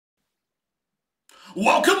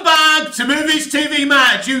Welcome back to Movies TV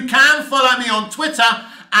Mad. You can follow me on Twitter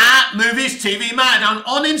at Movies TV Mad, and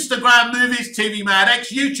on Instagram Movies TV Mad,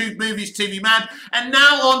 YouTube Movies TV Mad, and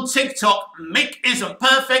now on TikTok. Mick isn't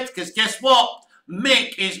perfect, because guess what?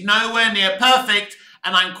 Mick is nowhere near perfect,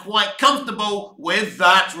 and I'm quite comfortable with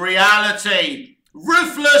that reality.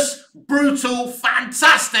 Ruthless, brutal,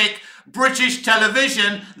 fantastic British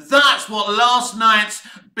television. That's what last night's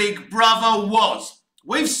Big Brother was.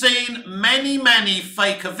 We've seen many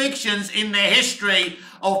fake evictions in the history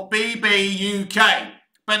of BB UK,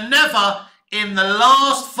 but never in the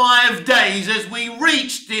last 5 days as we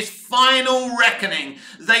reach this final reckoning.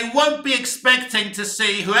 They won't be expecting to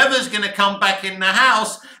see whoever's going to come back in the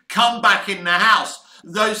house, come back in the house.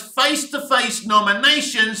 Those face-to-face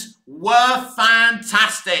nominations were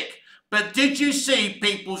fantastic, but did you see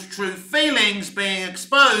people's true feelings being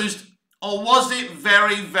exposed, or was it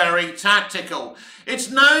very tactical?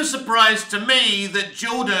 It's no surprise to me that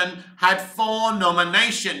Jordan had 4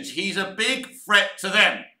 nominations. He's a big threat to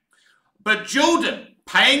them. But Jordan,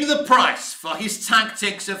 paying the price for his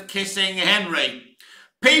tactics of kissing Henry.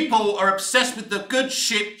 People are obsessed with the good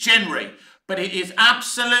shit genre, but it is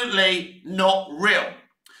absolutely not real.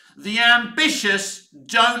 The ambitious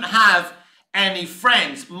don't have any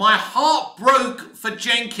friends. My heart broke for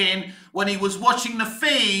Jenkin when he was watching the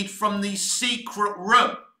feed from the secret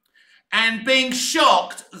room and being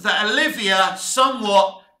shocked that Olivia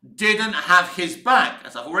somewhat didn't have his back.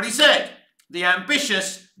 As I've already said, the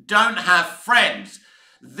ambitious don't have friends.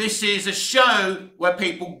 This is a show where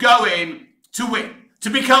people go in to win, to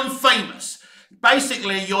become famous.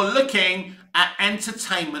 Basically, you're looking at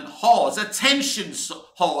entertainment whores, attention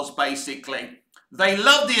whores, basically. They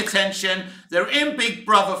love the attention. They're in Big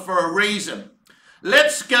Brother for a reason.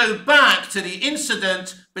 Let's go back to the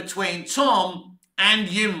incident between Tom and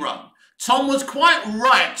Yimran. Tom was quite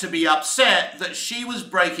right to be upset that she was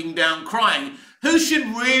breaking down crying. Who should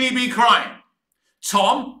really be crying?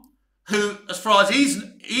 Tom, who, as far as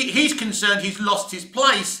he's concerned, he's lost his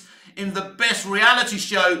place in the best reality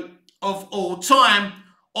show of all time,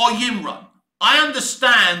 or Yimran? I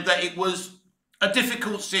understand that it was a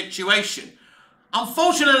difficult situation.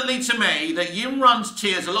 Unfortunately to me, that Yimran's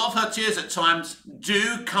tears, a lot of her tears at times,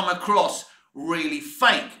 do come across really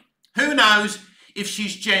fake. Who knows if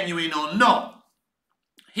she's genuine or not?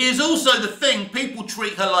 Here's also the thing, people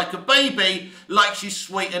treat her like a baby, like she's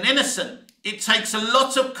sweet and innocent. It takes a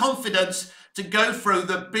lot of confidence to go through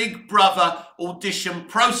the Big Brother audition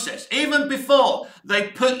process, even before they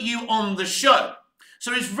put you on the show.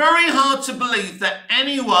 So it's very hard to believe that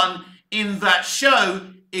anyone in that show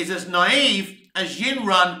is as naive as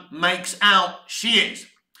Yimran makes out she is.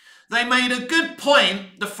 They made a good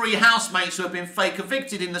point, the 3 housemates who have been fake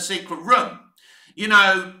evicted in the secret room. You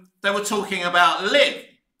know, they were talking about Liv,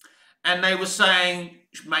 and they were saying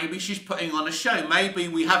maybe she's putting on a show. Maybe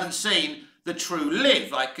we haven't seen the true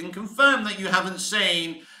Liv. I can confirm that you haven't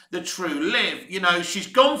seen the true Liv. You know, she's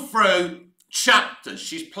gone through chapters.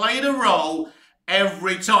 She's played a role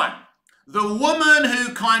every time. The woman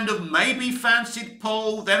who kind of maybe fancied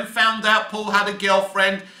Paul, then found out Paul had a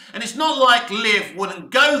girlfriend. And it's not like Liv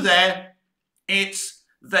wouldn't go there. It's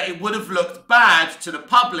that it would have looked bad to the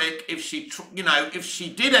public if she, if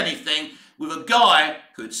she did anything with a guy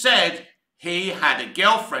who had said he had a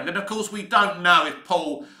girlfriend. And of course, we don't know if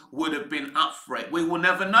Paul would have been up for it. We will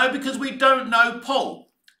never know because we don't know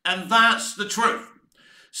Paul. And that's the truth.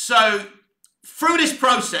 So through this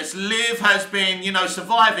process, Liv has been,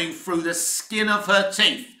 surviving through the skin of her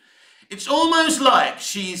teeth. It's almost like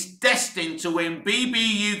she's destined to win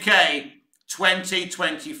BB UK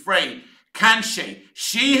 2023. Can she?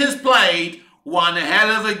 She has played one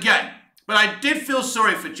hell of a game. But I did feel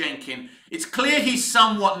sorry for Jenkin. It's clear he's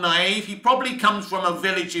somewhat naive. He probably comes from a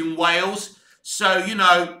village in Wales. So,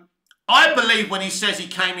 I believe when he says he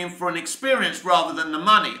came in for an experience rather than the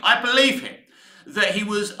money. I believe him. That he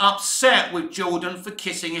was upset with Jordan for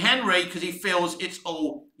kissing Henry because he feels it's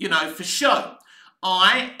all, for show.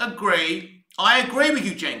 I agree. I agree with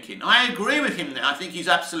you, Jenkin. I agree with him there. I think he's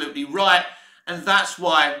absolutely right. And that's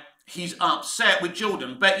why he's upset with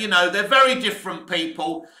Jordan. But, they're very different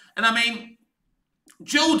people. And I mean,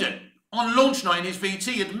 Jordan, on launch night in his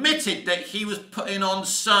VT, admitted that he was putting on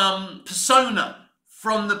some persona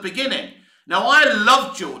from the beginning. Now, I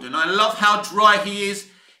love Jordan. I love how dry he is.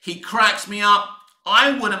 He cracks me up.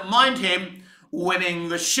 I wouldn't mind him winning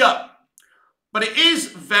the show. But it is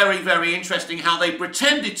very interesting how they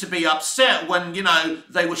pretended to be upset when,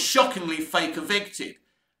 they were shockingly fake evicted.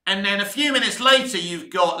 And then a few minutes later, you've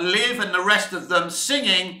got Liv and the rest of them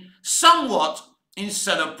singing somewhat in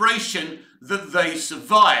celebration that they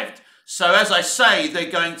survived. So as I say,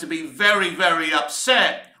 they're going to be very, very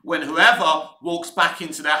upset when whoever walks back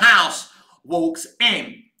into the house walks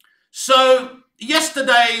in. So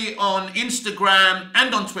yesterday on Instagram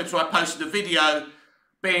and on Twitter, I posted a video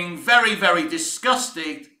being very, very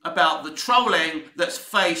disgusted about the trolling that's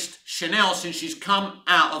faced Chanel since she's come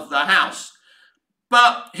out of the house.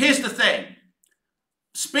 But here's the thing.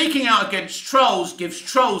 Speaking out against trolls gives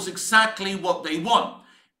trolls exactly what they want.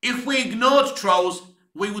 If we ignored trolls,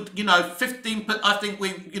 we would,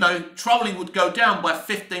 trolling would go down by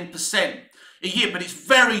 15% a year. But it's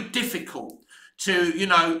very difficult to,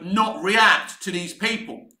 not react to these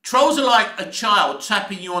people. Trolls are like a child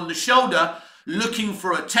tapping you on the shoulder, looking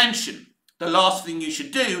for attention. The last thing you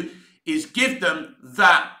should do is give them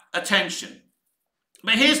that attention.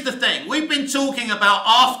 But here's the thing. We've been talking about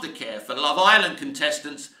aftercare for Love Island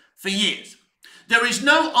contestants for years. There is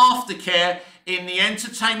no aftercare in the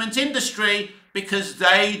entertainment industry because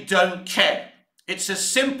they don't care. It's as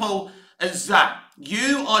simple as that.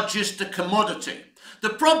 You are just a commodity.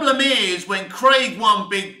 The problem is when Craig won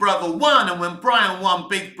Big Brother 1 and when Brian won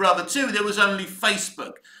Big Brother 2, there was only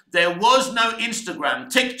Facebook. There was no Instagram,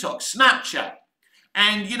 TikTok, Snapchat,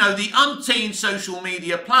 and, the umpteen social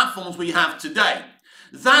media platforms we have today.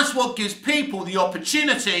 That's what gives people the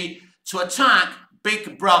opportunity to attack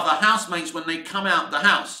Big Brother housemates when they come out the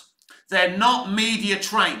house. They're not media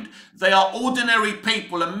trained. They are ordinary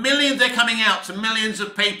people, and they're coming out to millions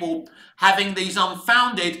of people having these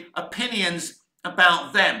unfounded opinions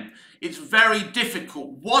about them. It's very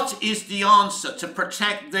difficult. What is the answer to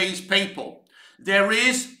protect these people? There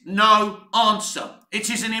is no answer. It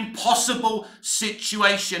is an impossible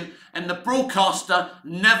situation, and the broadcaster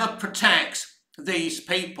never protects these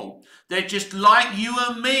people. They're just like you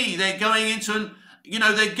and me. They're going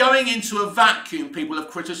into a vacuum. People have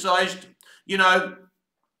criticised,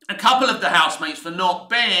 a couple of the housemates for not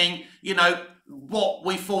being, what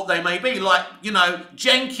we thought they may be. Like,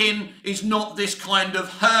 Jenkin is not this kind of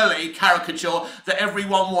Hurley caricature that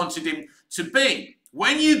everyone wanted him to be.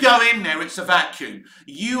 When you go in there, it's a vacuum.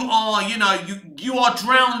 You are, you are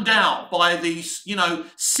drowned out by these,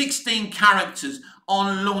 16 characters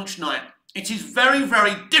on launch night. It is very,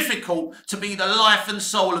 very difficult to be the life and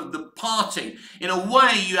soul of the party. In a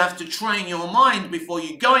way, you have to train your mind before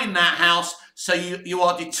you go in that house so you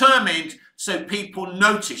are determined so people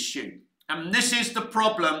notice you. And this is the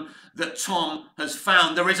problem that Tom has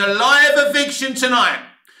found. There is a live eviction tonight.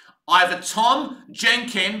 Either Tom,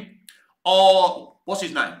 Jenkin, or what's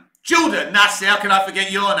his name? Jordan. That's it. How can I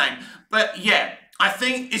forget your name? But yeah, I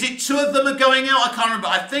think, is it two of them are going out? I can't remember.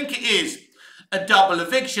 I think it is a double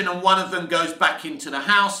eviction and one of them goes back into the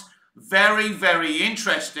house. Very, very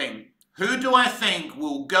interesting. Who do I think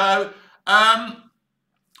will go?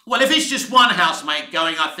 Well, if it's just one housemate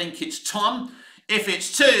going, I think it's Tom. If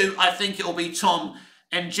it's two, I think it will be Tom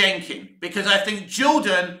and Jenkin. Because I think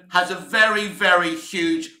Jordan has a very, very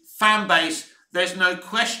huge fan base. There's no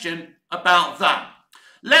question about that.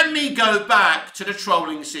 Let me go back to the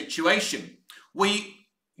trolling situation.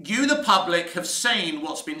 You, the public, have seen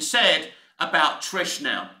what's been said about Trish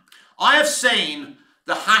now. I have seen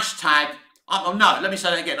the hashtag, let me say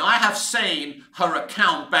that again. I have seen her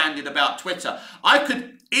account bandied about Twitter. I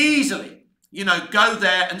could easily, go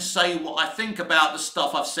there and say what I think about the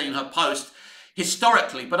stuff I've seen her post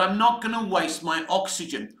historically, but I'm not going to waste my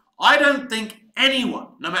oxygen. I don't think anyone,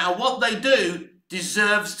 no matter what they do,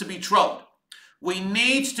 deserves to be trolled. We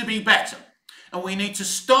need to be better, and we need to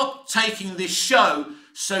stop taking this show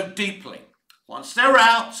so deeply. Once they're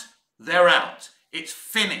out, they're out. It's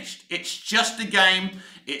finished. It's just a game.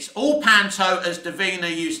 It's all panto, as Davina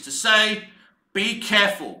used to say. Be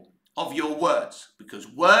careful of your words,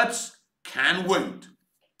 because words can wound.